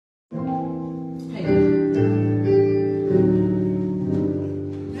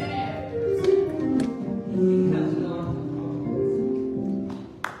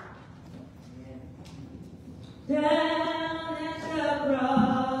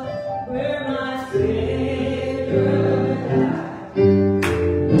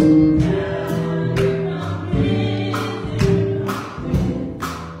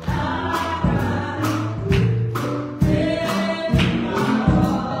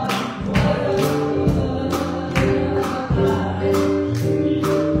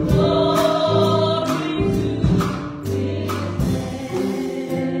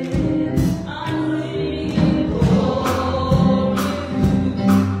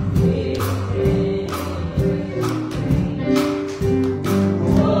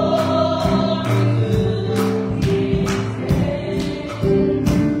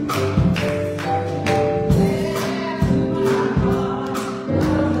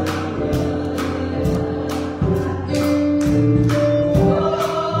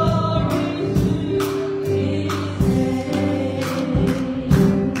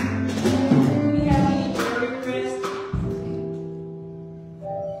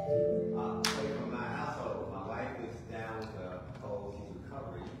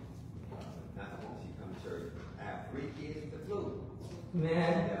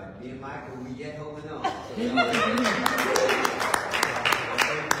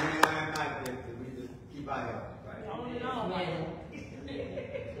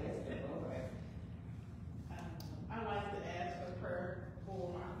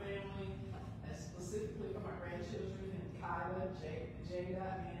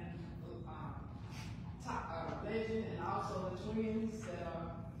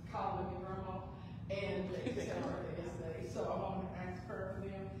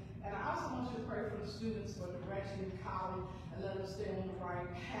Students for direction in college and let them stay on the right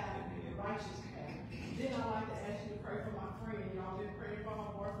path, the righteous path. Then I'd like to ask you to pray for my friend. Y'all been praying for my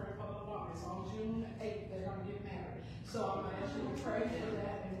boyfriend for the longest. On June 8th, they're going to get married. So I'm going to ask you to pray for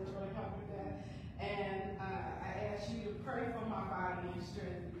that, and we're going to help with that. And I ask you to pray for my body and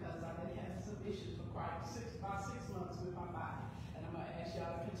strength because I've been having some issues for about 6 months with my body. And I'm going to ask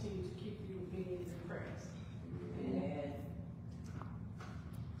y'all to continue to keep me in your prayers. Amen.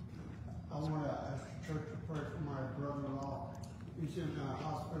 I want to ask the church to pray for my brother-in-law. He's in the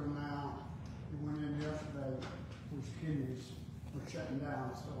hospital now. He went in yesterday. His kidneys were shutting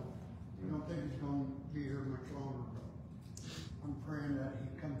down, so I don't think he's going to be here much longer. But I'm praying that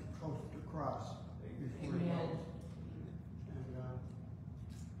he comes close to Christ before he goes. And that's all.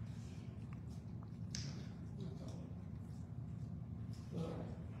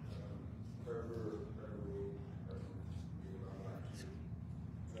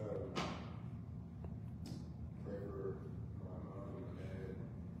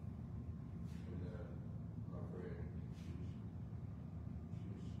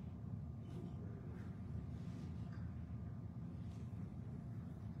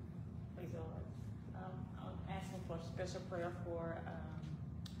 Special prayer for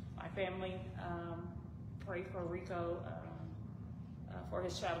my family. Pray for Rico for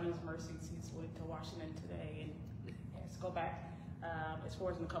his traveling mercies. He's went to Washington today and has to go back. As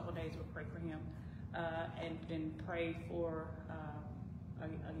far as in a couple of days, we'll pray for him. And then pray for,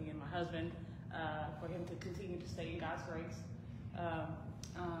 again, my husband, for him to continue to stay in God's grace.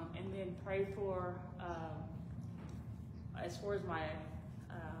 And then pray for, as far as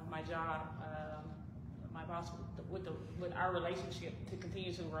my job, my boss, with our relationship to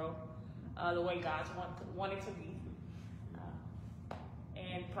continue to grow the way God's wanted to be.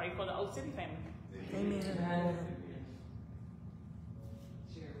 And pray for the Oak City family. Amen. Amen.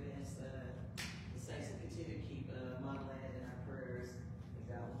 Sure, we ask the saints to continue to keep Mama Lad in our prayers. That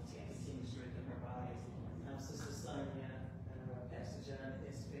God will continue to strengthen her body. Sister Sonia, Pastor John, and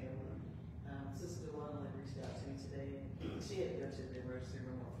his family. Sister Luana reached out to me today. She had to go to the emergency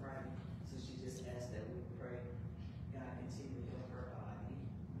room on Friday, so she just asked that we pray God continue to heal her body.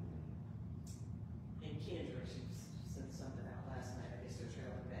 And Kendra, she sent something out last night. I guess they're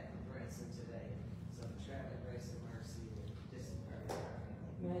traveling back from Branson today. So traveling grace and mercy and just pray for our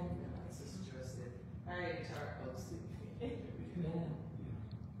family. Sister Joyce said, our entire Oak City family.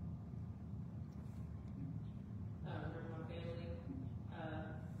 For my family,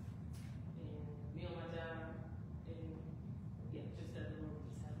 and me on my job, and yeah, just that the Lord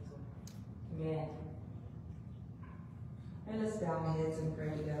just have his way. Amen. And let's bow our heads and pray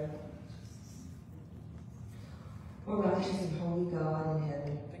together. Oh, righteous and holy God in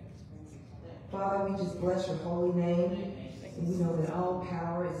heaven, Father, we just bless your holy name, and we know that all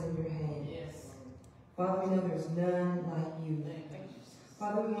power is in your hand. Father, we know there's none like you.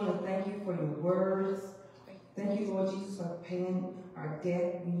 Father, we want to thank you for your words. Thank you, Lord Jesus, for paying our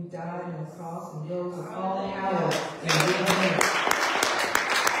debt when you died on the cross and rose with all power in your hands.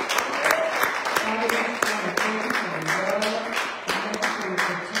 Father, we just want to thank you for your love and thank you for your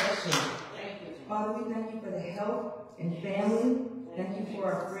protection. Father, we thank you for the health and family. Thank you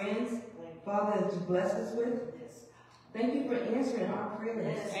for our friends, Father, that you blessed us with. Thank you for answering our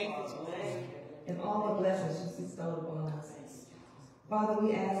prayers and all the blessings you bestowed upon us. Father,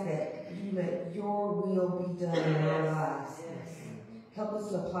 we ask that you let your will be done in our lives. Help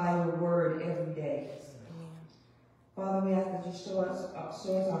us to apply your word every day. Father, we ask that you show us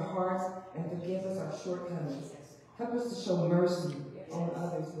our hearts and forgive us our shortcomings. Help us to show mercy on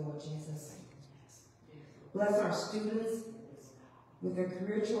others, Lord Jesus. Bless our students with their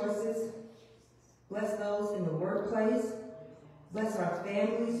career choices. Bless those in the workplace. Bless our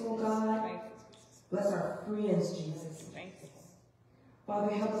families, oh God. Bless our friends, Jesus.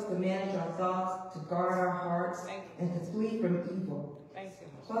 Father, help us to manage our thoughts, to guard our hearts, and to flee from evil.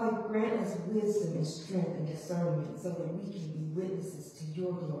 Father, grant us wisdom and strength and discernment so that we can be witnesses to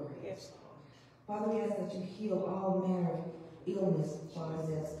your glory. Father, we ask that you heal all manner of illness,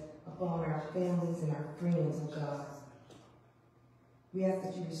 Father, that's upon our families and our friends, oh God. We ask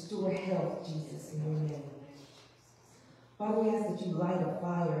that you restore health, Jesus, in your name. Father, we ask that you light a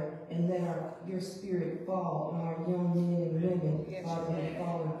fire and let your spirit fall on our young men and women, Father, who have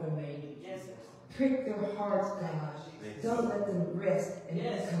fallen from you. Prick their hearts, God. Don't let them rest and be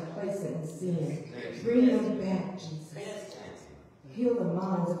complacent in sin. Bring them back, Jesus. Heal the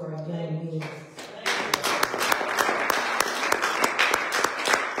minds of our young men.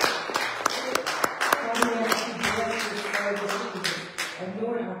 Father, we ask that you bless your service, Jesus.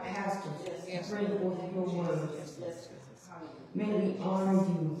 Anoint our pastors and bring forth your word. May we honor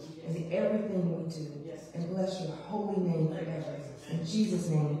you in everything we do and bless your holy name forever. In Jesus'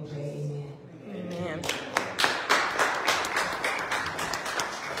 name we pray, amen. Amen.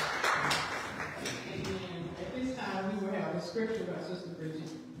 At this time, we will have a scripture by Sister Bridget.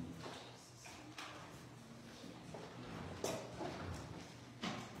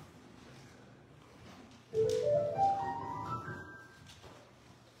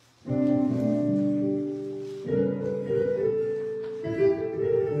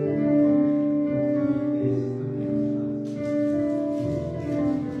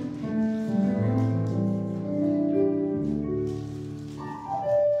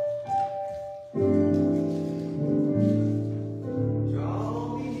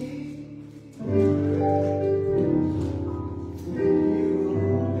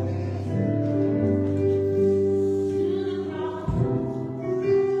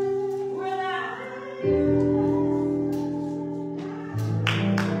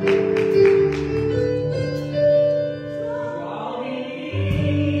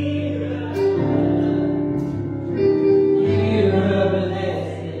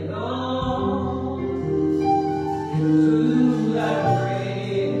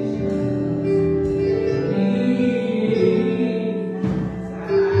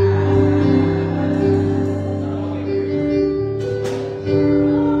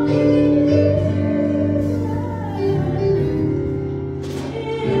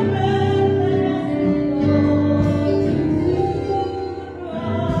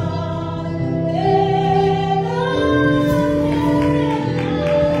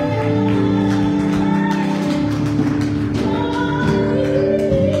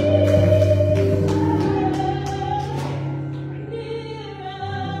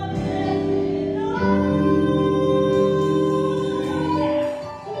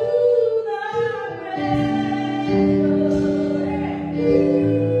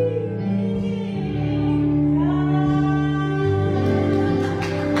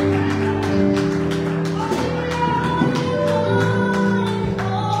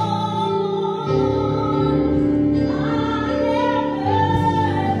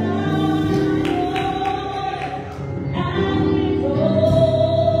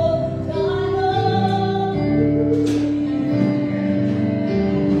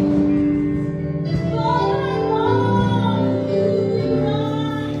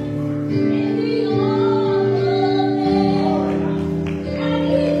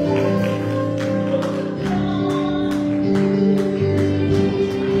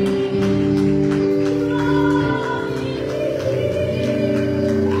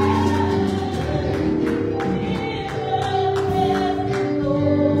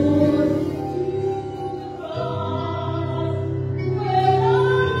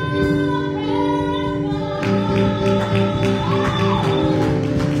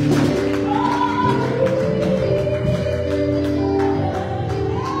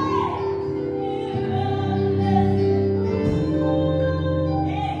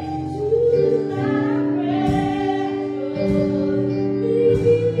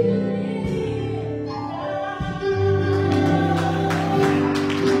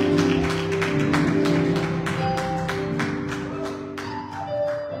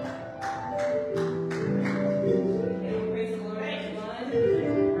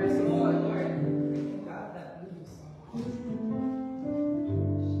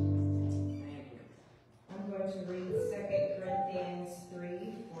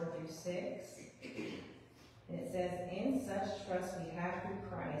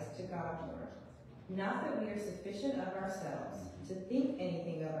 Not that we are sufficient of ourselves to think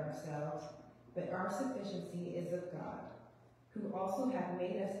anything of ourselves, but our sufficiency is of God, who also hath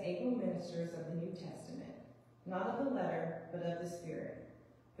made us able ministers of the New Testament, not of the letter, but of the Spirit.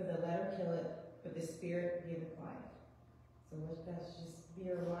 For the letter killeth, but the Spirit giveth life. So let's just be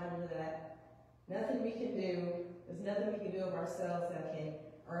a reminder that nothing we can do, there's nothing we can do of ourselves that can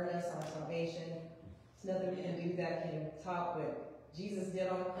earn us our salvation. There's nothing we can do that can top what Jesus did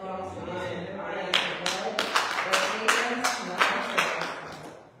on the cross. Right?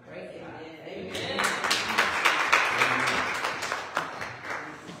 Amen.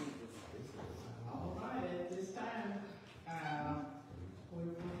 All right, at this time, we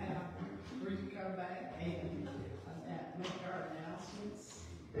will have Bree come back and make our announcements.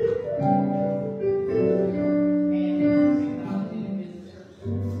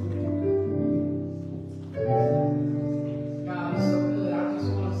 God is so good. I just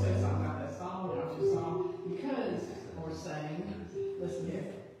want to say something about that song, after song, because we're saying, listen here,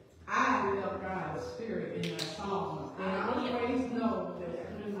 I felt God's spirit in that song, and I always know that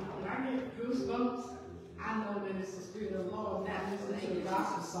when I get goosebumps, I know that it's the Spirit of the Lord, not listening to the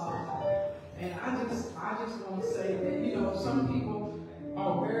gospel song. And I just want to say that, you know, some people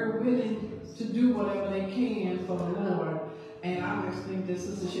are very willing to do whatever they can for the Lord. And I just think that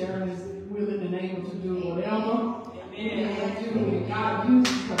Sister Sharon is willing and able to do whatever they do, and God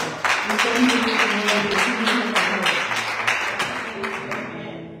uses her. And so he can get the way that he can help her.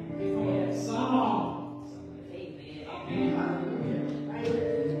 Song. Amen. Hallelujah.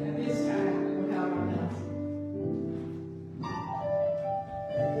 At this time, we will have our announcement.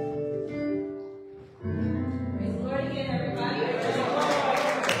 Praise the Lord again, everybody.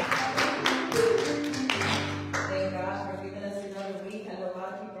 Thank God for giving us another week. I know a lot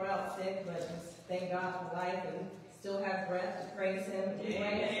of people are out sick, but just thank God for life and still have breath to praise Him.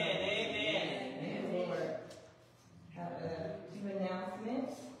 Amen. Thank the Lord. Have a few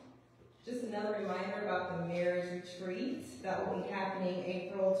announcements. Just another reminder about the marriage retreat that will be happening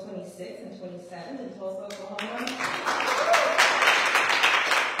April 26th and 27th in Tulsa, Oklahoma.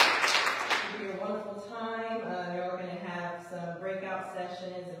 It'll be a wonderful time. Y'all are going to have some breakout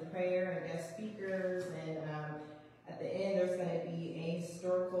sessions and prayer and guest speakers. And at the end, there's going to be a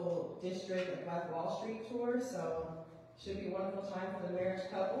historical district of Black Wall Street tour. So it should be a wonderful time for the marriage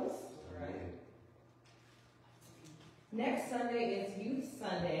couples. Right. Next Sunday is Youth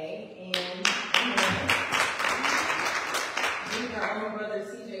Sunday, and our own brother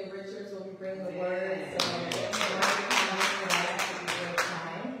C.J. Richards will be bringing the word, so that should be a great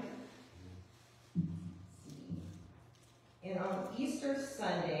time. And on Easter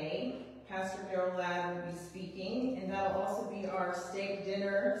Sunday, Pastor Darrell Ladd will be speaking, and that will also be our steak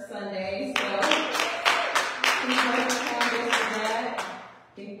dinner Sunday, so please write the calendar for that. I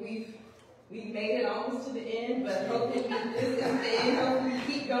think we've made it almost to the end, but hopefully this is the end. Hopefully we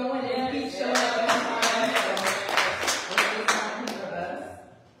keep going and keep showing up on time. So it's time for us.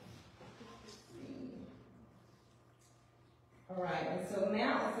 All right, and so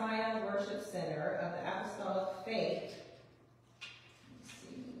Mount Zion Worship Center of the Apostolic Faith.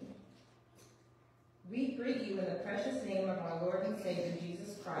 We greet you in the precious name of our Lord and Savior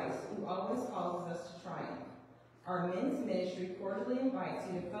Jesus Christ, who always causes us to triumph. Our men's ministry cordially invites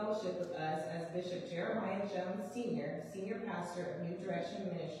you to fellowship with us as Bishop Jeremiah Jones Sr., Senior Pastor of New Direction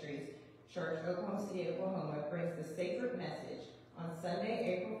Ministries, Church, Oklahoma City, Oklahoma, brings the sacred message on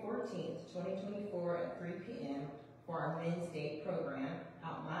Sunday, April 14th, 2024 at 3 p.m. for our Men's Day program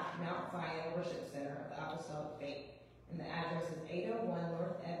at Mount Zion Worship Center of the Apostolic Faith. And the address is 801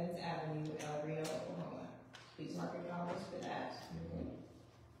 North Evans Avenue, El Rio, Oklahoma. Please mark your calendars for that.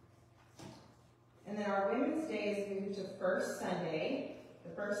 And then our Women's Day is moved to the first Sunday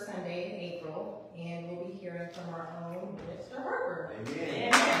in April, and we'll be hearing from our own Minister Harper.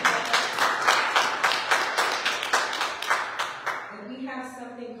 Amen. And we have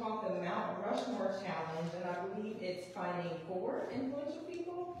something called the Mount Rushmore Challenge, and I believe it's finding 4 influential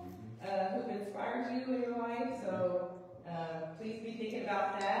people who've inspired you in your life. So please be thinking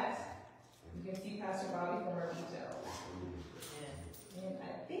about that. You can see Pastor Bobby for more details. And I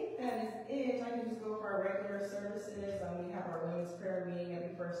think that is it. I can just go for our regular services. We have our women's prayer meeting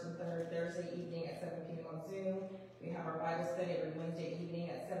every first and third Thursday evening at 7 p.m. on Zoom. We have our Bible study every Wednesday evening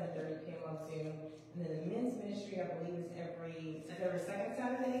at 7:30 p.m. on Zoom. And then the men's ministry, I believe, is every second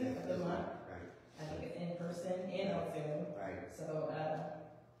Saturday of the month. Right. I think it's in person and on Zoom. Right. So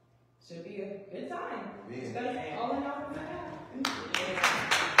should be a good time. Just gotta all in all for that.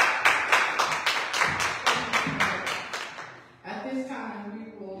 At this time, we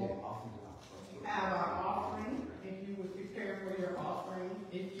will have our offering. If you would prepare for your offering,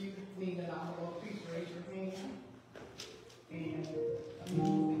 if you need an envelope, please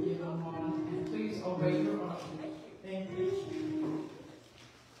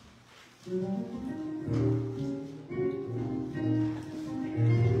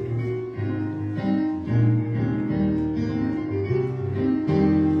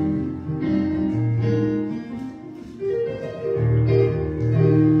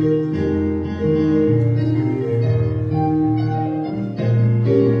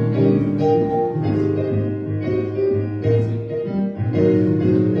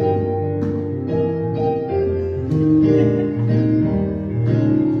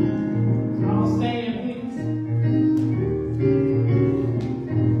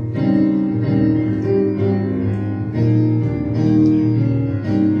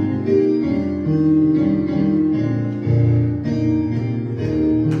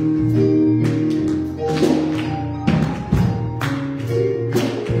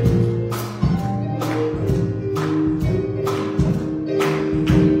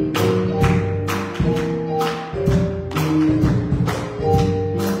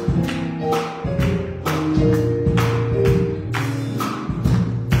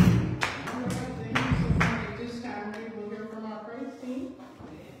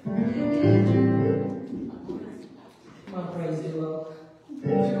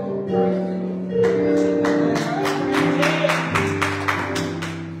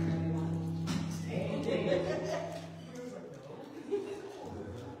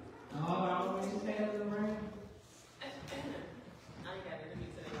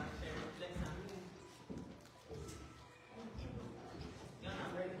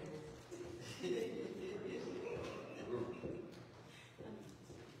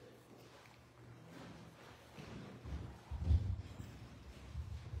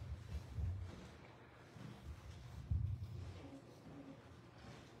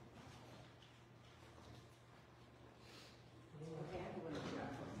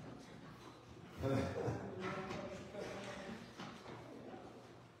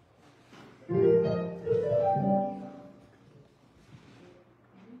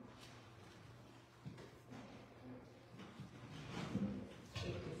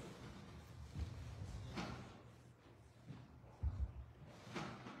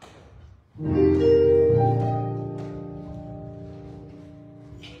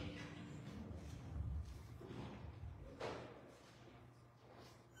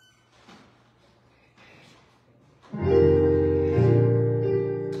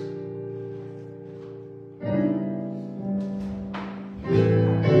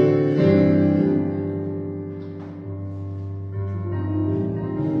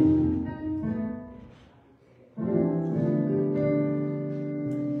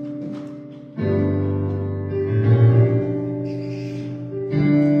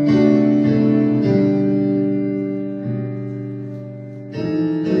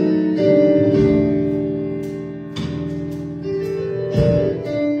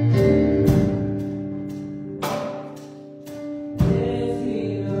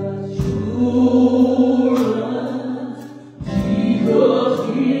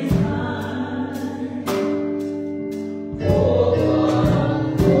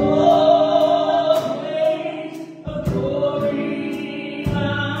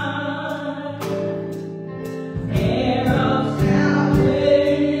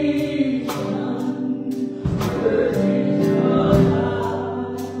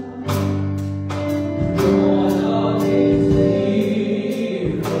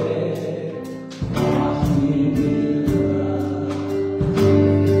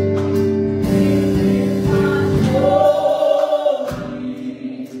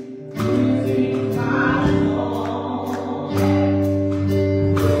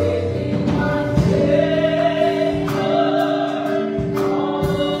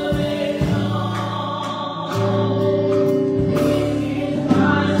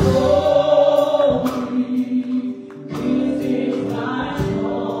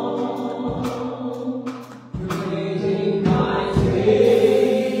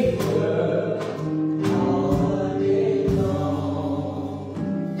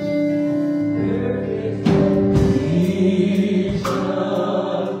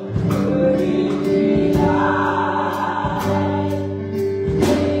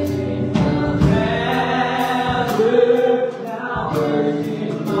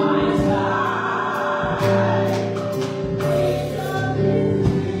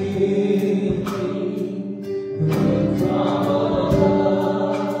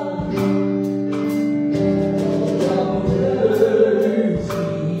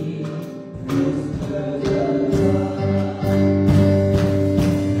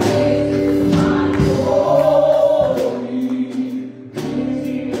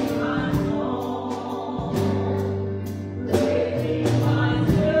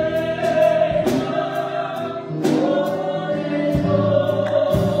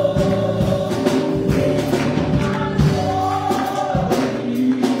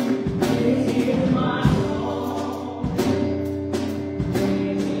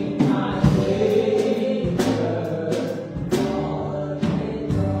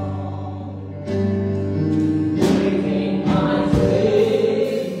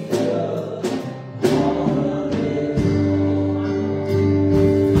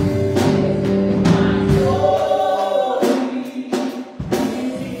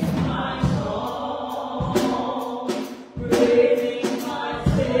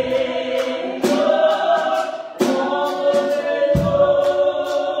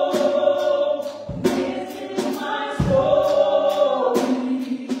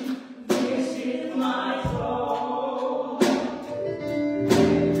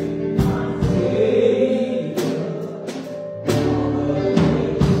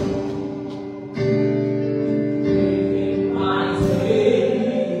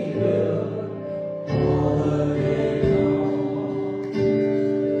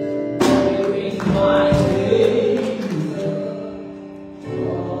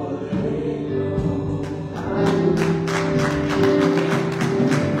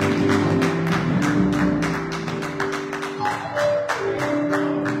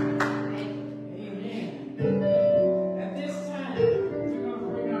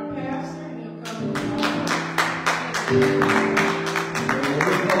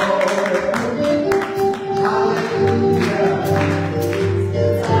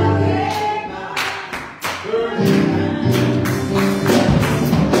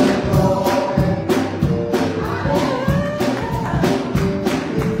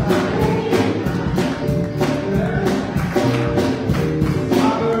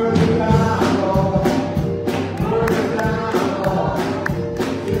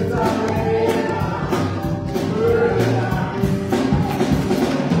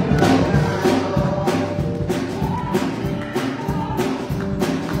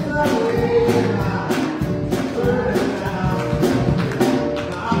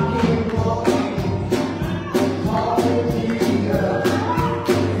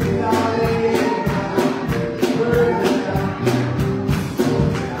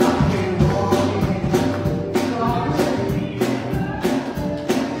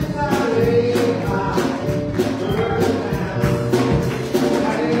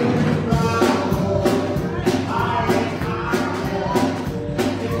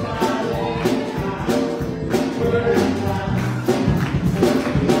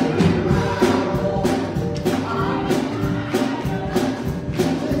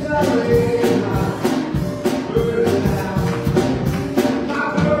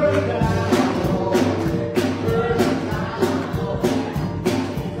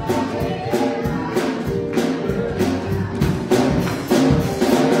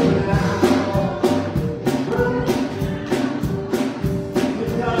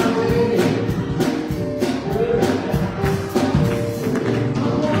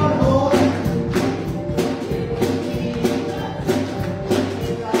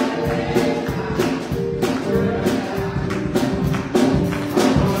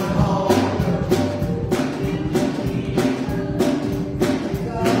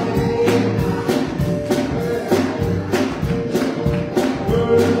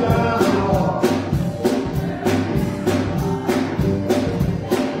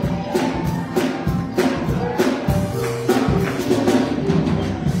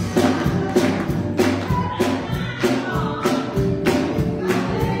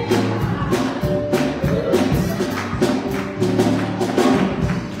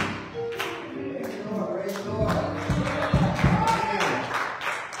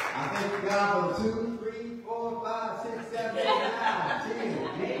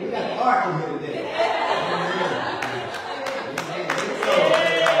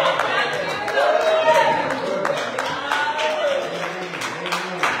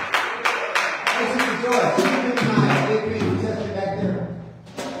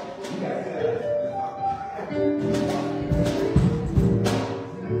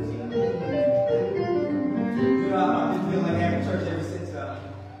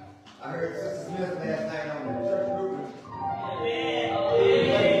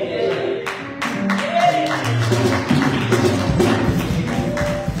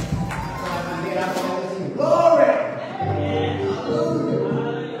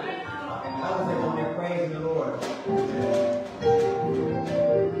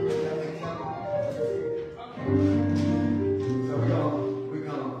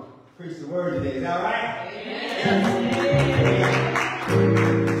word today. Is that all right?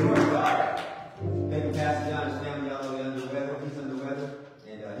 Maybe Pastor John, his family, y'all know they're under the weather. He's under the weather.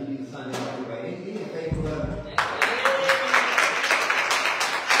 And he needs a Sunday off anyway. He needs faithful weather.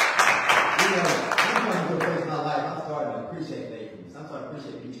 You know, I'm coming to a place in my life, I'm starting to appreciate faithfulness. I'm starting to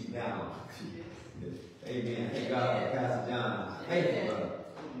appreciate people down. Amen. Thank God for Pastor John. Faithful brother.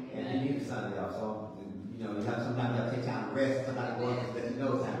 And he needs a Sunday off. So, you know, sometimes you have to take time to rest. Sometimes you go up and let you know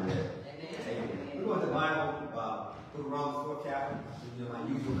it's time to rest. Amen. We're going to the Bible, Book of Romans 4th chapter. You know, my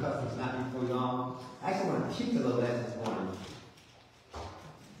usual custom is not before you long. I actually want to teach a little lesson this morning.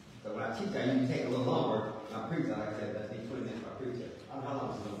 So when I teach, I usually take a little longer. When I preach, like I said, that's 20 minutes for a preacher. I don't know how long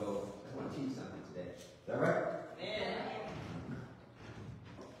it's going to go. I just want to teach something today. Is that right? Yeah.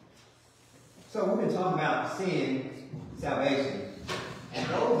 So we've been talking about sin, salvation. And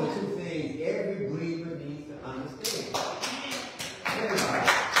those are two things every believer needs to understand. Everybody.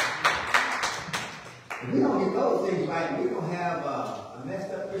 If we don't get those things right, we're going to have a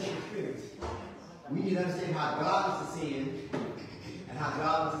messed up Christian experience. We need to understand how God is to sin and how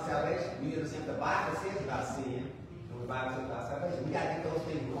God is to salvation. We need to understand what the Bible says about sin and what the Bible says about salvation. We got to get those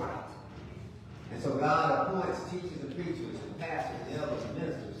things right. And so God appoints teachers and preachers and pastors and elders and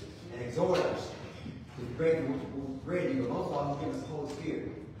ministers and exhorters to break you, but most of all, He gives us the Holy Spirit.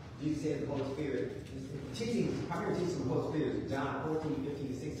 Jesus said the Holy Spirit, primary teaching of the Holy Spirit is John 14, 15,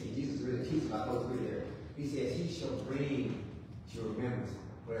 and 16. Jesus really teaches about the Holy Spirit there. He says, He shall bring to your remembrance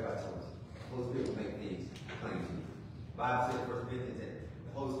whatever I told you. The Holy Spirit will make things plain to you. The Bible says, 1 Corinthians, that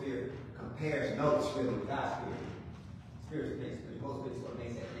the Holy Spirit compares notes really with God's Spirit. Spiritual things, the Holy Spirit is what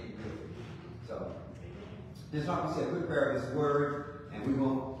makes that thing real. So, just like we said, a quick prayer of this word, and we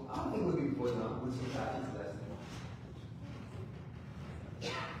won't. I don't think we'll be before long. We'll see how this lesson.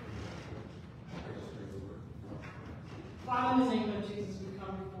 Father, in the name of Jesus, we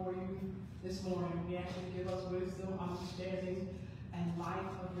come before you this morning. We ask you to give us wisdom, understanding, and life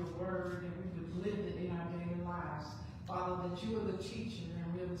of your word, that we would live it in our daily lives. Father, that you are the teacher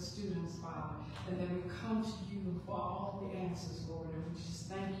and we're the students, Father, and that we come to you for all the answers, Lord, and we just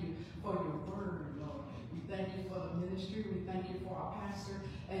thank you for your word, Lord. We thank you for the ministry. We thank you for our pastor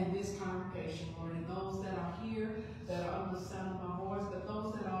and this congregation, Lord, and those that are here, that are under the sound of my voice, but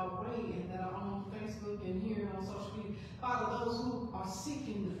those that are away and that are on Facebook and here on social media. Father, those who are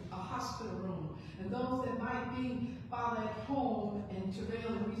seeking a hospital room, and those that might be, Father, at home and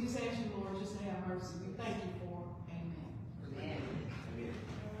travailing, we just ask you, Lord, just to have mercy. We thank you for it. Amen. Amen.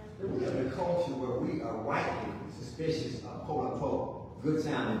 We live in a culture where we are rightly suspicious of quote-unquote good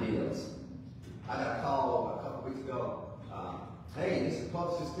sounding deals. I got a call a couple weeks ago. Hey, this is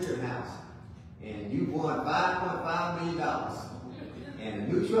Publishers Spirit House, and you won $5.5 million and a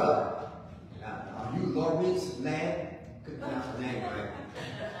new truck. Are you Lawrence Ladd? Couldn't pronounce the name right.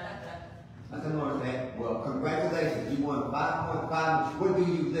 I said, Lawrence Ladd. Well, congratulations. You won 5.5. Where do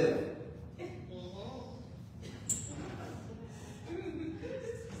you live?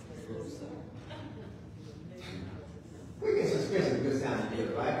 We get suspicious of good sounding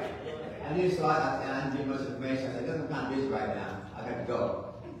deals, right? I didn't give much information. I said, I'm kind of busy right now. I got to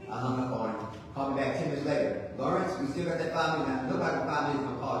go. I hung up on him. Called me back 10 minutes later. Lawrence, we still got that $5 million. Nobody with $5 million is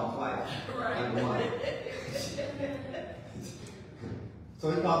going to call you twice. Number one. So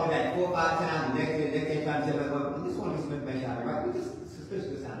he called me back 4 or 5 times. The next day trying to tell me, well, I just want to get some information out of it, right? We just suspicious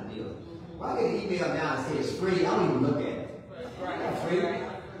of this kind of deal. Well, I get an email now that says free. I don't even look at it. Free?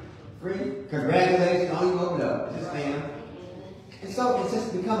 Free? Congratulations. I don't even open it up. Just spam. And so it's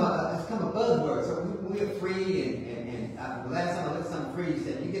just become a buzzword. So we're free, and the last time I looked at something free, you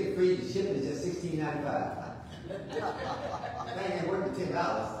said you get it free, the shipping is just $16.95. That ain't worth the $10.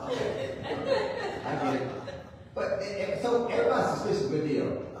 Okay. I get it. But so everybody's suspicious of a good deal.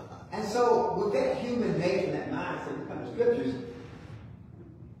 And so with that human nature and that mindset, we come to scriptures.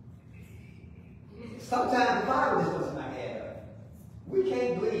 Sometimes the Bible just doesn't add up. We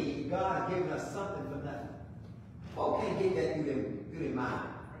can't believe God has given us something for nothing. Folk can't get that through their mind.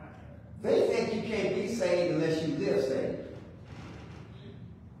 They think you can't be saved unless you live saved.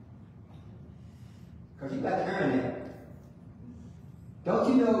 Because you got to earn that. Don't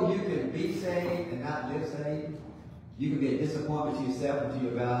you know you can be saved and not live saved? You can be a disappointment to yourself and to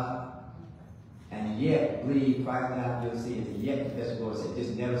your God, and yet believe Christ died for your sins, and yet confess the Lord said,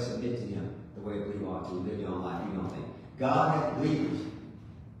 just never submit to Him the way you ought to. Live your own life, you don't think. God has believers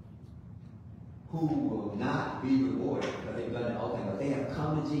who will not be rewarded because they've done the whole thing, but they have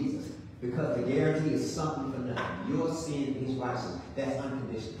come to Jesus because the guarantee is something for nothing. Your sin is righteous. That's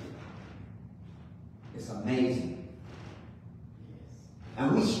unconditional. It's amazing.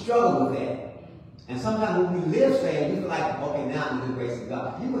 And we struggle with that And sometimes when we live saved, we feel like, okay, now I'm in the good grace of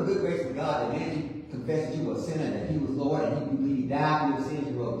God. You were in the good grace of God, the man you confessed that you were a sinner, that he was Lord, and you believe he died for your sins,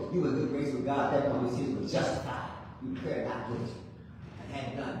 you were in the good grace of God. At that point, your sins were justified. You declared not guilty and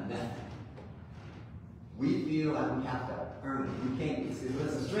had done nothing. We feel like we have to earn it. We can't.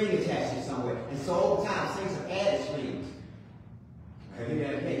 There's a string attached to somewhere. And so over time, saints have added strings.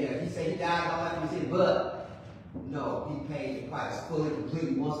 He said he died all after he said, but no, he paid the price fully,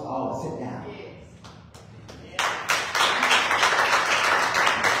 completely, once for all to sit down.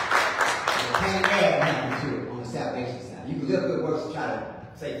 Can't add nothing to it on the salvation side. You can live good works and try to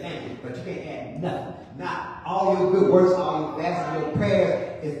say thank you, but you can't add nothing. Not all your good works, all your fasting, your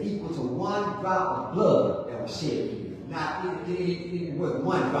prayer is equal to one drop of blood that was shed for you. Not even worth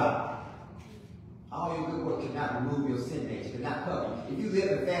one drop. All your good work cannot remove your sin nature, cannot cover you. If you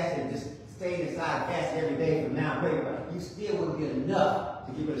live and fast and just stay inside and fast every day from now, you still wouldn't get enough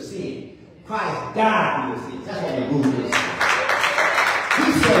to get rid of sin. Christ died for your sins. That's what removed your sin. He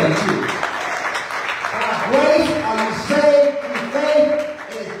saved you. By grace are you saved through faith.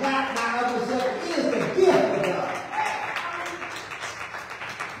 It is not of yourself. It is the gift of God.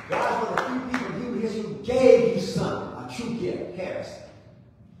 God, for the few people who who gave you something, a true gift, Harris.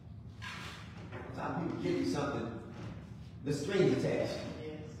 Sometimes people give you something, the strings attached.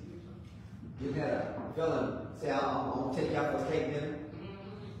 You had a fella say, I'm going to take you out for a steak dinner,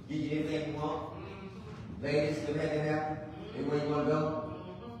 give you anything you want. Ladies, you ever had that happen? Anywhere you want to go?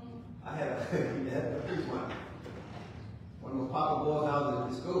 I had a preach one. One of those papa boys I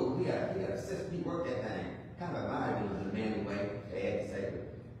was in school, he had a system, he worked that thing. Kind of admired him in a manly way, they had to say, but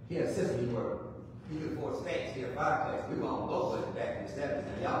he had a system he worked. He could afford steaks, he had a fireplace. We were on both of it back in the 70s.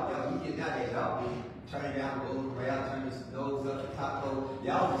 And y'all, you get nowadays, y'all be turning down the golden rail, turning your nose up, the top low.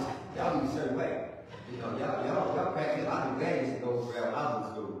 Y'all do a certain way. You know, y'all practice. I knew that used to go rail when I was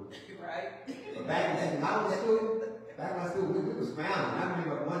in school. Right. But back when I was in school, we was scrounging. I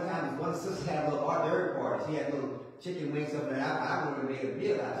remember one time, one sister had a little hors d'oeuvre party. She had little chicken wings up there. I would have made a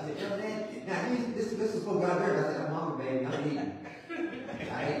meal out. She said, now this is supposed to go out there. I said, I'm hungry, baby. I'm eating.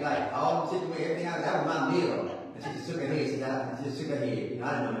 I ate like all the chicken wings, everything else. That was my meal. And she just shook her head. She just shook her head. You know, I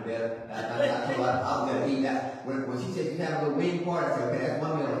didn't know any better. I told her I was going to eat that. When she said you have a little wing party, I said, okay, that's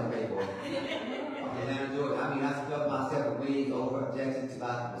one meal I can pay for. And I enjoyed it. I mean, I stuffed myself with wings over objection till I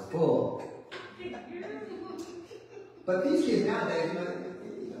was full. But these kids nowadays, they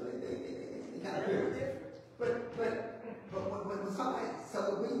kind of weird. But when somebody, so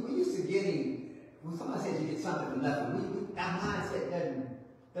we used to getting, when somebody says you get something for nothing, our mindset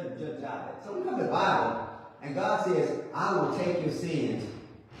doesn't judge out. So we come to the Bible, and God says, I will take your sins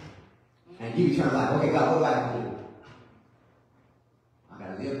and give you eternal life. Okay, God, what do I have to do? I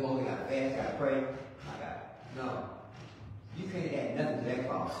got to live holy, I got to fast, I got to pray. No. You can't add nothing to that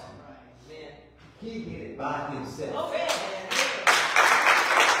cross. Right. He did it by himself. Okay.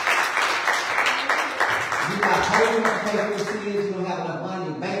 You're not holding to pay for your sins. You don't have enough money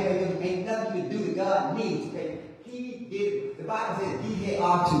in your bank. Ain't nothing you can do that God needs to pay. He did it. The Bible says he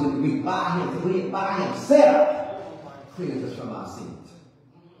ought to by him. So he by himself cleans us from our sins.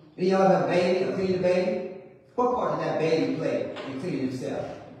 Any of y'all have a baby or clean a baby? What part did that baby play in cleaning himself?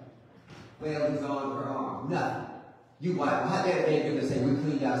 Well, his arm, her arm, nothing. You wipe. How dare they do to say we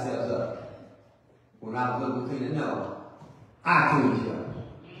cleaned ourselves up? When I was little, we cleaned it. No. I cleaned you up.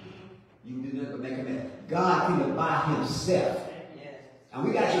 You did nothing but make a mess. God cleaned it by himself. And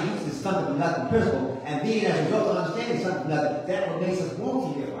we got to get used to this something from nothing principle. And then as a result of understanding something from nothing, that's what makes us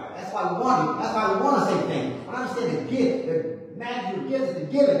want to live right. That's why we want it. That's why we want to say things. When I understand the gift, the magic gift is to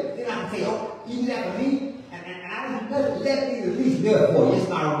give it, then I can say, oh, you do that for me? And I just let me at least live for you. It's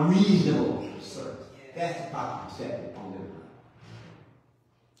not reasonable service. That's the proper perspective on living right.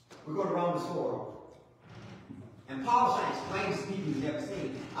 We're going to Romans 4. And Paul's trying to explain to people he's never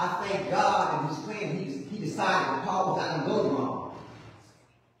seen. I thank God that his plan, he decided that Paul was not going to go to Rome.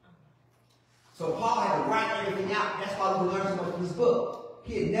 So Paul had to write everything out. That's why we learned so much from this book.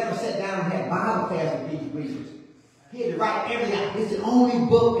 He had never sat down and had Bible class with these preachers. He had to write everything out. It's the only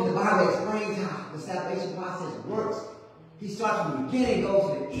book in the Bible that explains how the salvation process works. He starts from the beginning,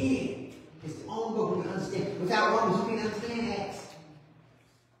 goes to the end. It's the only book we can understand. Without Romans, you can't understand Acts.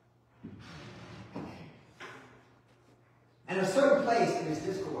 And a certain place in this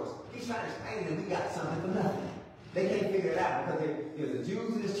discourse, he's trying to explain that we got something for nothing. They can't figure it out because there's the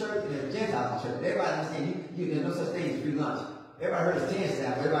Jews in this church and there's the Gentiles in the church. Everybody understands there's no such thing as free lunch. Everybody heard of 10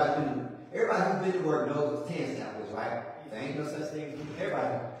 staff. Everybody who's been to work knows what 10 staff is, right? There ain't no such thing. Everybody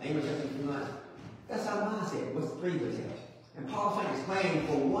ain't no such thing as free lunch. That's our mindset. What's 3%? And Paul's trying to explain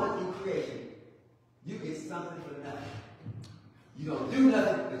for one in creation, you get something for nothing. You don't do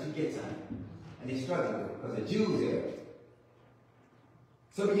nothing, but you get something. And they struggle with it because the Jews there.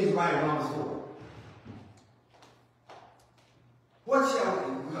 So he begins writing Romans 4. What shall we,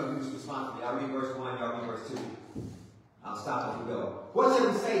 we're going to do this responsibly. I'll read verse 1, y'all read verse 2. I'll stop as we go. What shall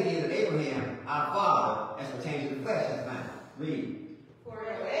we say then that Abraham, our father, as pertains to the flesh, has found? Read. For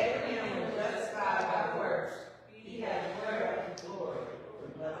if Abraham was justified by works, he had word of the glory,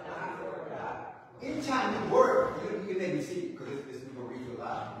 but not for God. Anytime you work, you can maybe see, because this we're going to read you a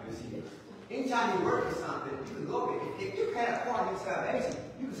lot, you can see it. Anytime you work for something, you can glory. If you had a part in salvation,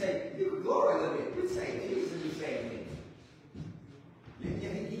 you can say, you can glory a little bit. You say, Jesus, you say me.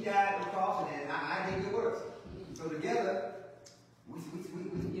 He died on the cross, and I did good works. So together, we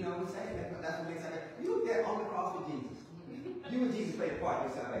say that. That's what makes salvation. You were there on the cross with Jesus. You and Jesus played a part in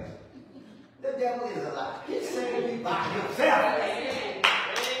your salvation. The devil is a lie. He saved me by himself. He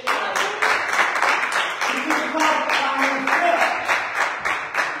did the cross by himself.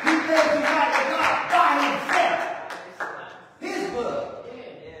 He saved me by himself. His blood.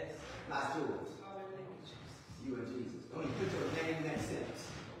 Not yours. You and Jesus. Don't even put your name in that sentence.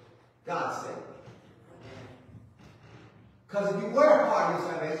 God said it. Because if you were a part of your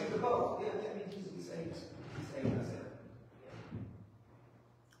salvation, you could boast. Yeah, that means Jesus be saved. He saved us.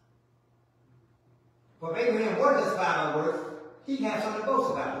 For if Abraham were justified by works, he had something to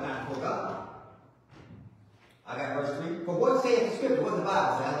boast about, but not before God. I got verse 3. For what saith the scripture? What the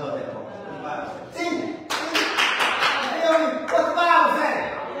Bible say? I love that part. What the Bible say? See? What the Bible say?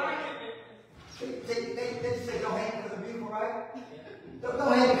 They just say don't hate because it's beautiful, right?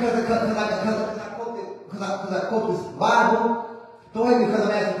 Don't hate because I quote this Bible. Don't hate because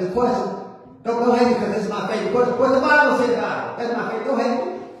I'm asking this question. Don't hate because this is my favorite question. What the Bible say about it? That's my favorite. Don't hate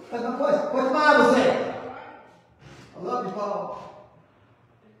me. That's my question. What the Bible say? I love you, Paul.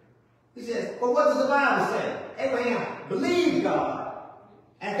 He says, well, what does the Bible say? Abraham believed God.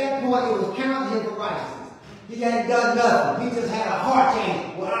 At that point, it was counted to him for righteousness. He hadn't done nothing. He just had a heart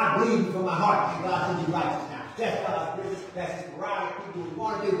change. Well, I believe from my heart. And God said, you're righteous now. That's God's business. That's his prerogative. People who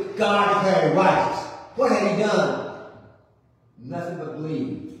want to do. God declared righteous. What had he done? Nothing but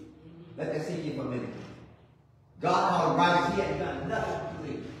believe. Let that sink in for a minute. God called him righteous. He hadn't done nothing but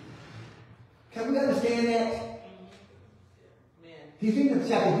believe. Can we understand that? He's reading the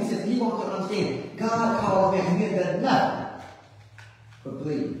chapter. He says he wants to understand. God called him and he hadn't done nothing but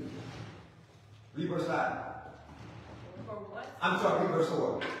believe. Read verse 5. For what? I'm sorry, read verse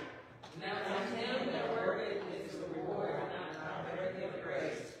 4. Now to him that worketh is the reward, not directly of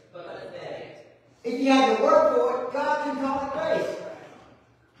grace, but of debt. If you had to work for it, God can call it grace.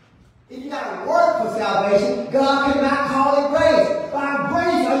 If you got to work for salvation, God cannot call it grace. By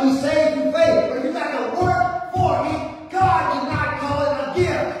grace are you saved through faith. But if you got to work for it, God cannot call it a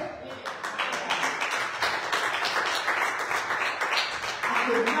gift. I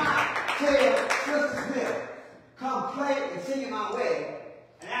could not tell Sister Smith, come play and sing in my wedding,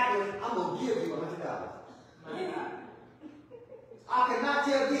 and afterwards I'm going to give you $100. I cannot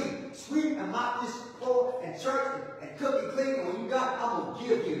tell you, sweep and mop this floor and church and cook and clean, and when you got, I'm going to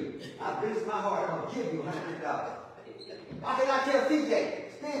give you. I bless my heart, I'm going to give you $100. I cannot tell CJ,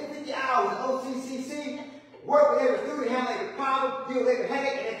 spend 50 hours in OCCC, work with every student, handle every problem, deal with every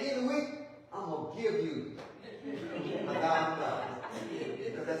headache, and at the end of the week, I'm going to give you $1,000.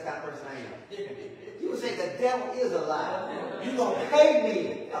 Because that's the kind of person I am. You would say the devil is a liar. You're going to pay me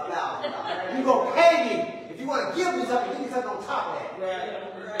 $1,000. You're going to pay me. If you want to give me something, give me something on top of that.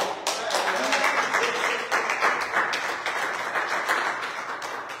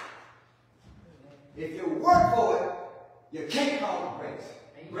 If you work for it, you can't call it grace.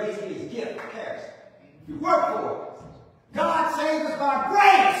 Grace means gift, cash. If you work for it, God saved us by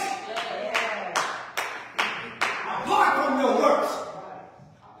grace. Apart from your works.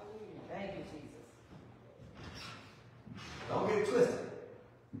 Thank you, Jesus. Don't get it twisted.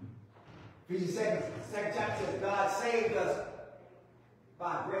 Ephesians 2nd chapter says God saved us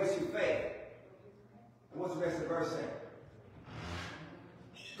by grace through faith. And what's the rest of the verse say?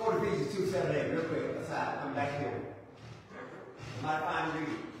 Go to Ephesians 2:7-8 real quick. Aside, come back here. You might find read.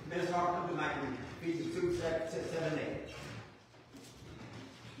 Minister Harper, come to the mic and read. Ephesians 2:7-8.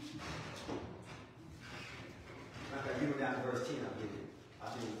 Okay, you go down to verse 10. I'll give you.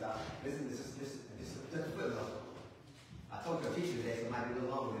 Listen, this is just a footnote. I told you to teach you today, so it might be a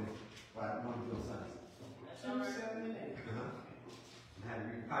little longer than what I want to do on Sundays. 2, 7, and 8. I'm having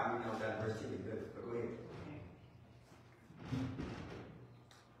to read, probably read on down to verse 10, but go ahead.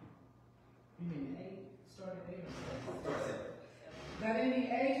 You mean 8? Start at 8 or 7? Start at 7. That in the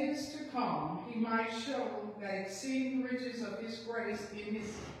ages to come he might show the exceeding riches of his grace in his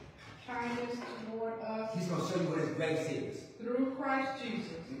kindness toward us. He's going to show you what his grace is. Through Christ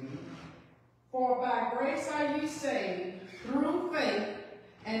Jesus. For by grace are ye saved through faith,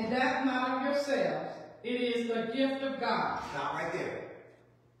 and that not of yourselves. It is the gift of God. Stop right there.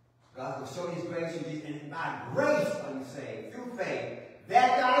 God will show his grace to you, and by grace are you saved through faith.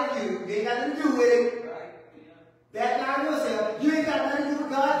 That not of you. You ain't got nothing to do with it. Right. That not of yourself. You ain't got nothing to do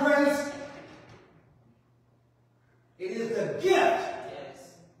with God's grace. It is the gift. Yes.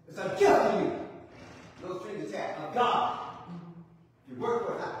 It's a gift to you. No strings attached. Of God. You work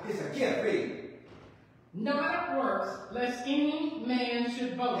for it. It's a gift, really. Not of works, lest any man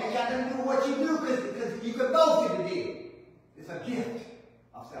should boast. Ain't got nothing to do with what you do, because you can boast if it did. It's a gift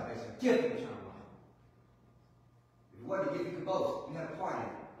of salvation. A gift of eternal life. If it wasn't a gift, you could boast. You had a part in it.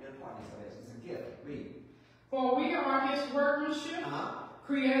 You had a part in salvation. It's a gift. Read. For we are his workmanship,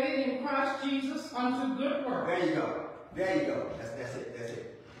 created in Christ Jesus unto good works. There you go. There you go. That's it. That's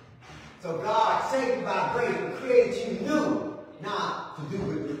it. So God saved you by grace and created you new, not to do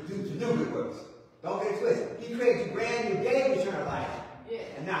good works. Don't get it twisted. He created you brand new, gave you eternal life,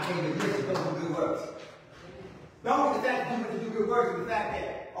 and now gave you grace to go do good works. Don't get the fact that you went to do good works and the fact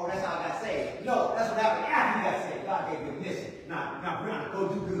that, oh, that's how I got saved. No, that's what happened after you got saved. God gave you a mission. Now, Brianna, go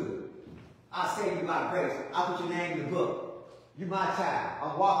do good. I saved you by grace. I put your name in the book. You're my child.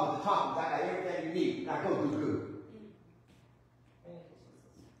 I'm walking with the talkers. I got everything you need. Now go do good.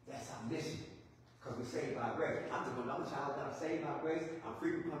 That's our mission. Because we're saved by grace. I'm a child that I'm saved by grace. I'm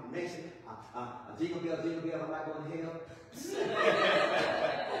free from condemnation. I'm jingle bell, I'm not going to hell.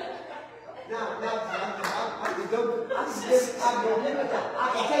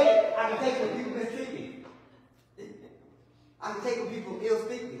 I can take it when people mistreat me. I can take it when people ill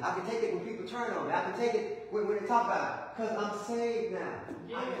speak me. I can take it when people turn on me. I can take it when they talk about it. Because I'm saved now.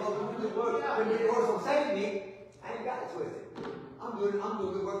 I can go do good work. When the Lord's going to save me, I ain't got it twisted. I'm doing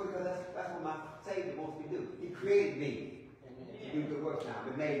good work because that's what my Savior wants me to do. He created me to do good work now. I've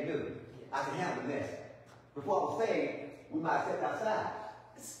been made new. I can handle this. Before I was saved, we might have stepped outside.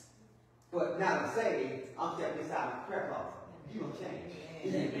 But now that I'm saved, I'm stepping inside my prayer closet. You're going to change.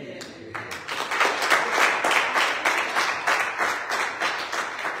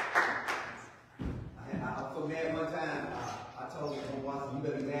 I was so mad one time, I told someone once, you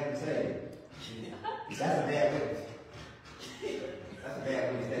better be mad and saved. That's a bad witness. That's a bad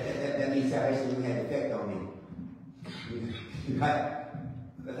witness. That means salvation didn't have effect on me. Right?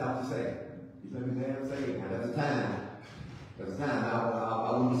 That's how to say. You better be mad and saved. Now, there was a time I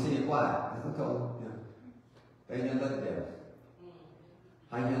wouldn't be sitting quiet. That's what I told him. There ain't nothing but the devil.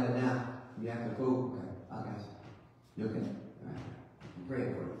 How you doing now? You acting cool? Okay, I got you. You okay? All right. I'm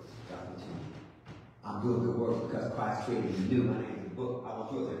praying for you. God bless you. I'm doing good work because Christ created me new. My name is the book. I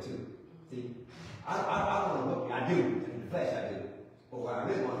want yours there too. See? I don't want to look. I do. In the flesh, I do. But what I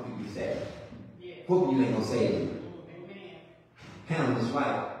really want to be saved. Yeah. Hoping you ain't going to save me. Amen. Handle this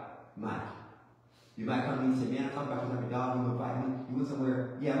right, Mike. You might come to me and say, man, I talk about you like a dog. You want to fight me? You went somewhere?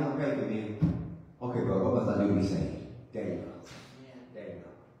 Yeah, I want to pray for you. Okay, bro, what must I do to be saved? There you go. Yeah. There you go.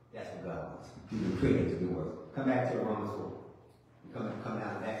 That's what God wants. You can create to do work. Come back to Romans 4. You come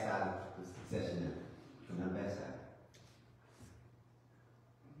down the backside of this session now. Come down the backside.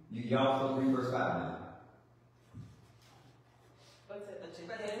 Y'all supposed to read verse 5 now.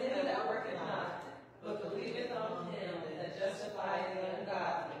 But him that worketh not, but believeth on him that justifieth the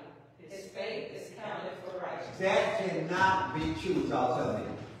ungodly, his faith is counted for righteousness. That cannot be true, y'all telling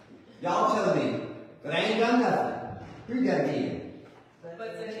me. Y'all telling me that I ain't done nothing. Read that again. But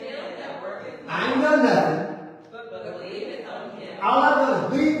to him that worketh not, I ain't done nothing. but believeth on him. All I've done is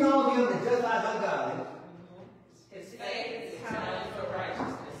believe on him that justifies ungodly. His faith is counted for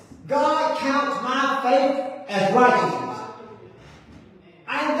righteousness. God counts my faith as righteousness.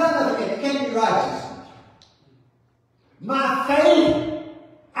 I ain't done nothing yet. It can't be righteous. My faith,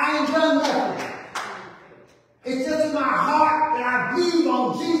 I ain't done nothing. It's just in my heart that I believe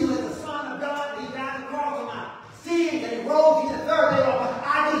on Jesus as the Son of God, and He died on the cross for my sins, and He rose in the third day.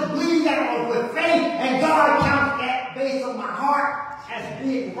 I just believe that with faith, and God counts that based on my heart as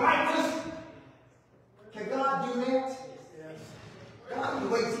being righteous. Can God do that? God need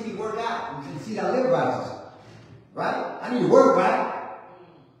to wait to see me work out and see that I live righteous. Right? I need to work right.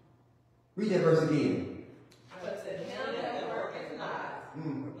 Read that verse again. But to him that worketh not,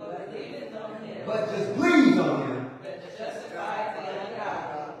 but believeth on him. But just believes on him. That justifies the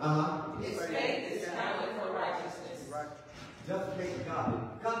ungodly. His faith is counted for righteousness. Right. Justification of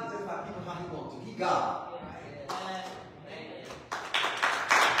God. God can justify people how He wants to. He God.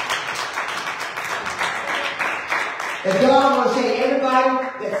 If God want to say everybody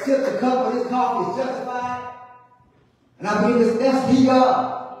that sips a cup of His coffee is justified, and I believe that's He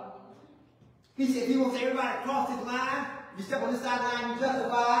God. He said if He wants everybody to cross His line, you step on this sideline, you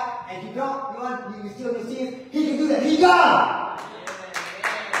justify, and you don't, you still in your sins. He can do that. He God.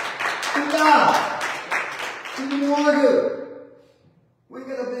 He God. What do you want to do? We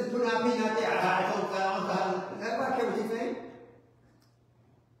get up this putting our opinion out there. I don't care what you think.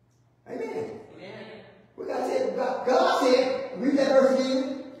 Amen. We got to say, God said, read that verse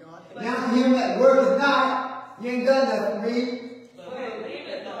again. Now to him that word is not, you ain't done nothing for me.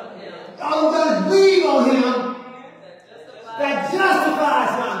 All you've done is believe on him that justifies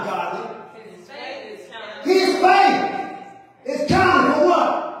the ungodly. His faith is counted for what?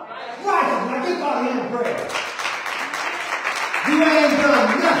 Righteousness. Now give God a hand of prayer. You ain't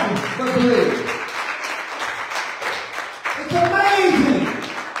done nothing but believe. It's amazing.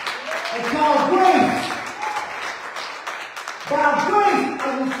 It's called grace. By grace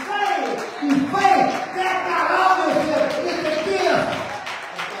are you saved through faith. That's not all this is. It's a gift.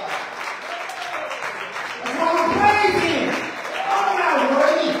 That's why we praise him. I'm not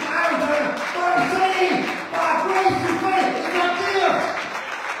worthy. I'm saved by grace through faith. It's a gift.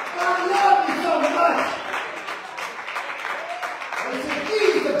 God loves me so much. He said,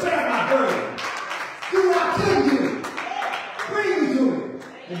 Jesus to bear my burden. Do what I couldn't do. Bring me to him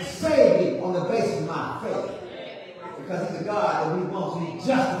and save me on the basis of my faith. Because he's a God that we want to be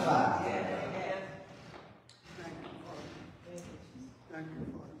justified.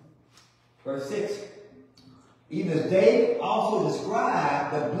 Verse 6. Even as David also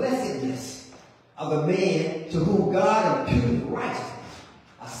described the blessedness of the man to whom God imputed righteousness.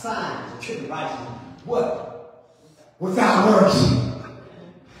 A sign to imputed righteousness. What? Without works.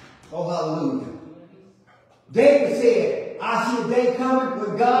 Oh, hallelujah. David said, I see a day coming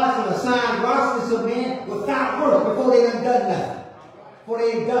when God's going to assign righteousness to men without work before they ain't done nothing. Before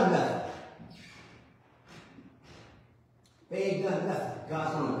they ain't done nothing. They ain't done nothing.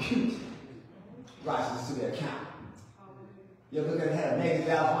 God's going to impute righteousness to their account. You ever look at had a negative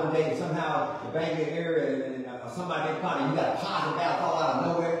balance one day and somehow the banking area and somebody in the you got a positive balance all out of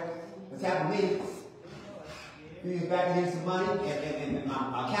nowhere? What's happened to me? A few years back, I needed some money and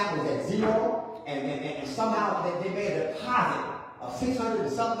my account was at zero. And somehow they made a deposit of $600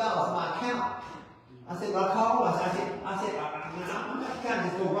 and something dollars in my account. I said, well, I called. I said, I'm not kind of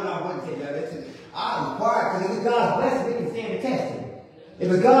just going to run out and say, I inquired because if it's God's blessing, it can stand the testing. If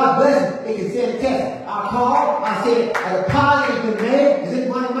it's God's blessing, it can stand the testing. I called. I said, a deposit has been made. Is this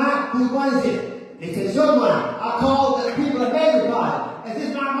money mine? Whose money is it? They said, it's your money. I called the people that made the deposit. Is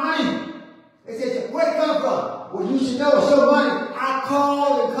this my money? They said, where'd it come from? Well, you should know it's your money. I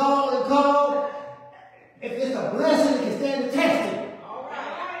called and called and called. If it's a blessing, it can stand the testing.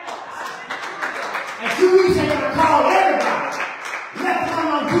 And 2 weeks ago, I called everybody. Left one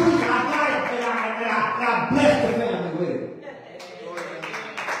on 2 weeks, I got it, and I blessed the family with it.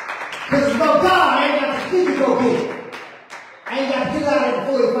 Because it's about God, I ain't got to speak to go get it. I ain't got to get out of it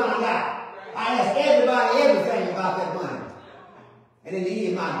before they find out. I asked everybody everything about that money. And in the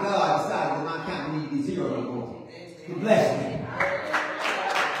end, my God decided that my account needed to be zero no more. He blessed me.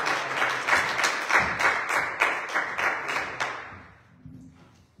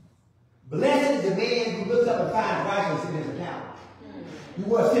 Blessed is the man who looks up and finds righteousness in his account. You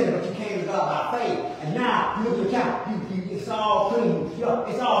were a sinner, but you came to God by faith. And now, you look at your account, it's all clean.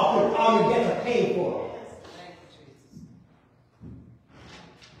 It's all clean. All your debts are paid for.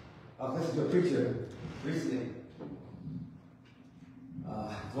 I was listening to a preacher recently.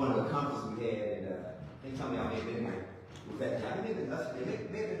 One of the conferences we had, and they told me I may have been there. Maybe the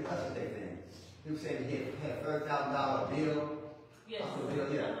Usher Day thing. He was saying he had a $30,000 bill. Yes. Bill,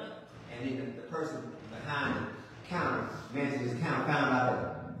 yeah. And then the person behind the counter, managing his account, found out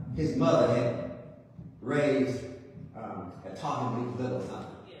that his mother had raised, had taught him to be little or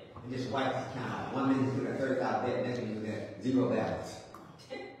something. Yeah. And just wiped his account out. 1 minute he's looking at $30,000 debt, next minute he's looking at zero balance.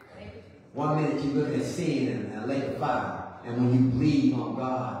 1 minute you're looking at sin and a lake of fire. And when you believe on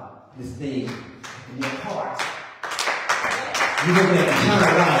God, this thing in your heart, you're looking at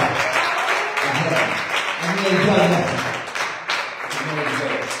eternal life ahead. And you ain't done nothing.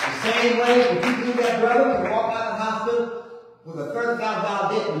 The same way, if you do that, brother, can walk out of the hospital with a $30,000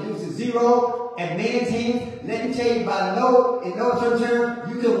 debt reduced to zero at man's hands. Let me tell you, in no term,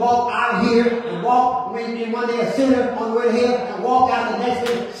 you can walk out here and walk in one day a sinner on the way to hell and walk out the next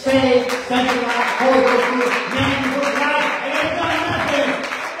day saved, sanctified, Holy Ghost filled, man, you look right, and ain't done nothing.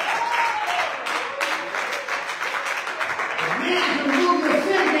 The man can remove your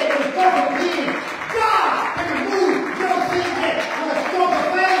sin debt with a stroke of sin. God can remove your sin debt with a stroke of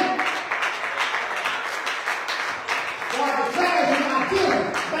faith. God declares you not guilty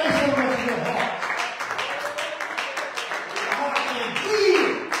based on what's in your heart. Your heart can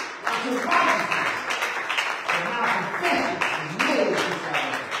believe unto righteousness. And now confess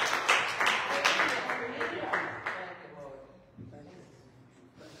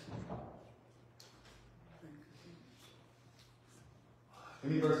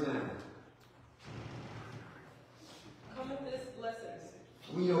Give me verse 9. Cometh blessings.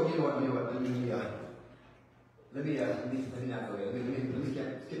 Well, you know what? Let me not go there. Let me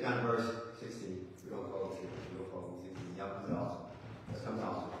skip down to verse 16. We don't close here. We don't close 16. Y'all come to awesome. Let's come to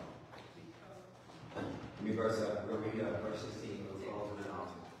awesome. Let me we'll read verse 16. We'll close with an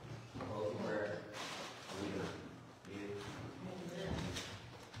awesome. Close with prayer. Read it.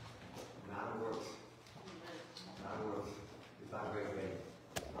 Not a works. It's not a great day.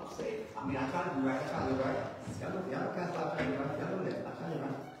 I'll say it. I try to do right. Y'all can't stop trying to do right. Y'all know that. I try to do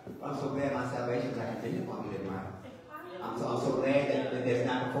right. I'm so glad my salvation is like continuing upon me, right? I'm so glad that there's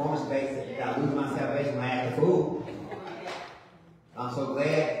not performance based, that I lose my salvation when I act a fool. I'm so glad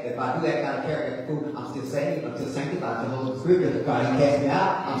that if I do that kind of character fool, I'm still saved, I'm still sanctified, the Holy Spirit, God didn't cast me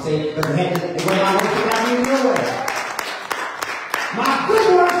out. I'm saved because it went my way to not even nowhere. My good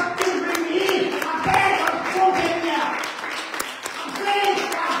works didn't bring me in. My bad works won't get me out. I'm saved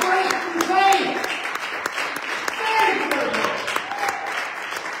by grace through faith. Saved by grace.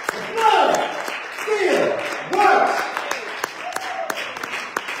 The blood still works.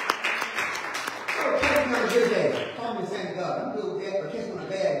 So catch me on a good day. Call me saying God, I'm good with that, but catch me on a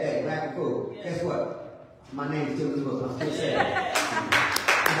bad day, black and cool. Guess what? My name is still in the book. I'm still saved.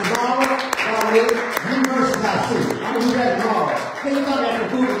 Tomorrow, new mercies I see. I'm going to do that tomorrow. Can you come back and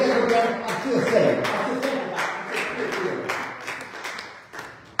prove it? I'm still saved. I'm still saved.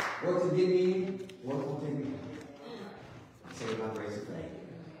 Work to get me in, work won't take me in. I'm saved by grace of faith.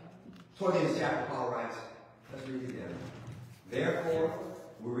 Toward the end of the chapter, Paul writes, let's read it together. Therefore,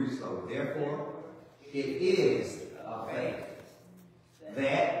 we'll read it slowly. Therefore, it is of faith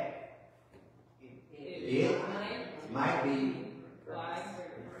that it might be.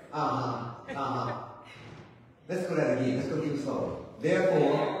 Let's go that again. Let's go keep it slow.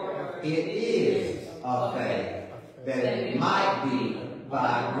 Therefore, it is of faith that it might be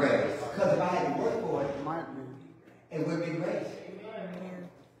by grace. Because if I had to work for it, it would be grace.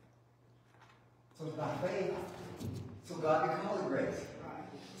 So it's by faith. So God can call it grace.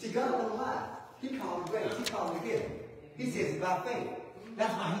 See, God don't lie. He called it grace. He called it gift. He says it's by faith.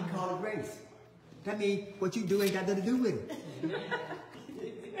 That's why he called it grace. That means what you do ain't got nothing to do with it.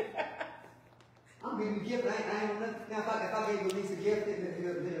 I'm giving you a gift. I ain't nothing. Now, if I gave Elise a gift, then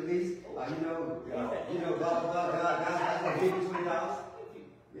Elise, blah, blah, blah, God's going to give you $20.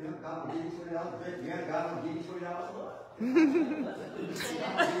 God will give you $20. Yeah, God will give you $20.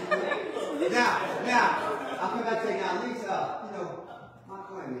 Now, I'll come back and say, now, Elise, my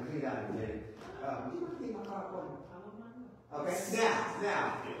car ain't cleaned out in a minute. Would you clean my car for me? Okay, now,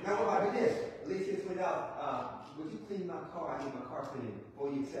 what about this? Elise gets $20. Would you clean my car? I need my car cleaning. Before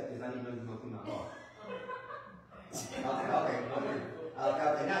you accept this, I need money to clean my car.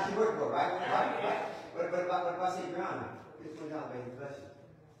 Okay. Now she worked for it, right? But if I say, Your Honor, it's $20, baby, bless you.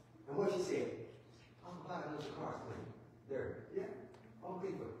 And what she said, I'm about to let the car clean. There. Yeah? I'm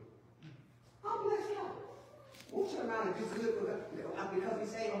clean for it. I'm blessed out. Won't turn around and do good for God. Because we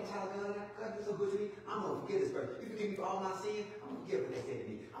say, I'm tired of God, you're so good to me. I'm going to forgive this person. You forgive me for all my sins, I'm going to forgive what they said to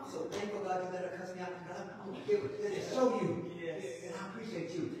me. I'm so thankful, God, you let her cuss me out. God, I'm going to forgive her. Let it show you. Yes. And I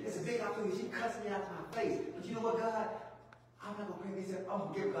appreciate you. It's a big opportunity. She cussed me out to my face. But you know what, God? I'm not going to pray myself. I'm going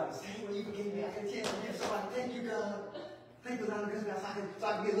to forgive God the same way you forgave me. I can tell you. So I thank you, God. Thank you, God, because so I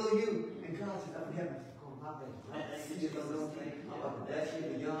can be a little you. And God says, up in heaven, oh, my baby. You just don't know me. I'm about to bless you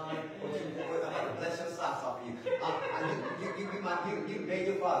beyond what you I'm about to bless your socks off you. You made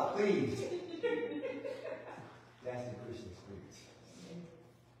your father, please. That's the Christian experience.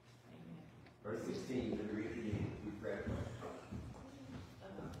 Verse 16, let me read it again. We pray.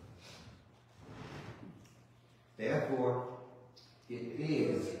 Therefore, it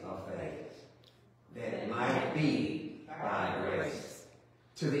is of faith that it might be by grace,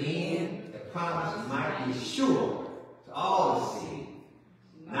 to the end the promise might be sure to all the seed,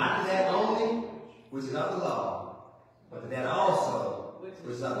 not to that only which is of the law, but to that also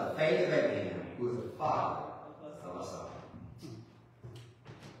which is of the faith of Abraham, who is the father of us all.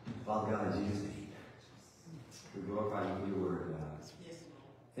 Father God, in Jesus' name, we glorify you for your word, God.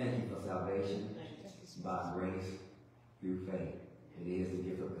 Thank you for salvation by grace through faith. It is the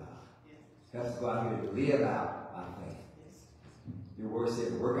gift of God. Help us go out here to live out by faith. Your word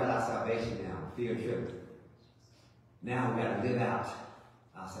says, work out our salvation now, fear and trembling. Now we got to live out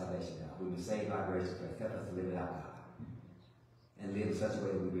our salvation, God. We've been saved by grace. Help us to live it out, God. And live in such a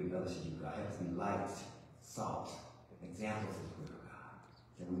way that we bring others to you, God. Help us be lights, salt, examples of the word, God.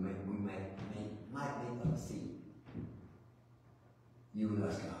 That we might make others see you and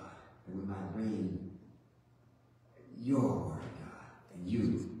us, God. And we might bring your word, God. And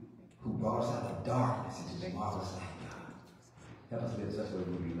you who brought us out of darkness into the marvelous light, God. Help us live in such a way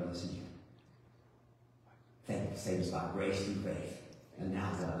that we love to see you. Thank you for saving us by grace through faith. And now,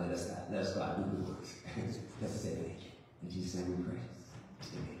 God, let us go out and do good works. Let's say thank you. In Jesus' name we pray.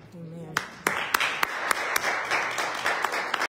 Amen.